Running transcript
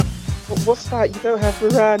What's that? You don't have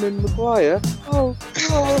Varane and Maguire? Oh,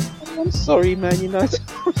 I'm sorry, Man United.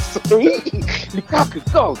 I'm sorry. Lukaku,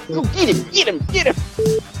 go, get him.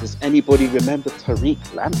 Does anybody remember Tariq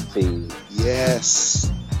Lamptey?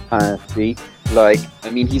 Yes.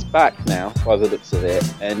 He's back now by the looks of it,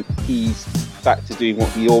 and he's back to doing what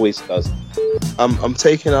he always does. I'm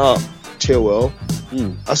taking out Chilwell.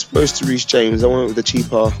 As opposed to Reece James, I went with the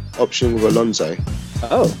cheaper option with Alonso.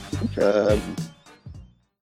 Oh, interesting.